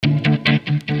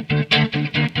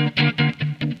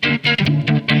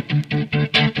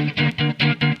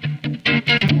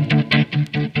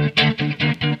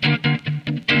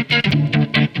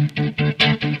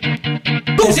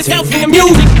mouth in the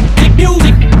music.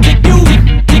 Music, music,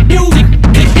 music, music,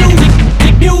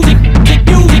 music, music,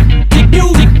 music,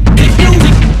 music,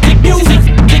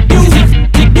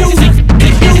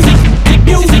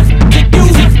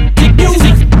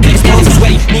 music, his palms are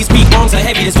sweaty, knees weak, arms are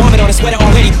heavy. There's vomit on his sweater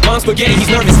already. Mom's spaghetti, he's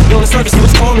nervous. On the surface, he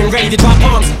looks calm and ready to drop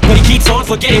bombs, but he keeps on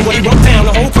forgetting what he wrote down.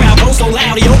 The whole crowd goes so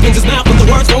loud, he opens his mouth, but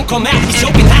the words won't come out. He's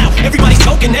choking how? Everybody's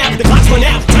choking now. The clock's run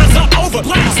out. Time's up, over.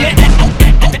 Loud.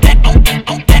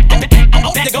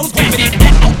 There goes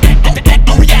gravity.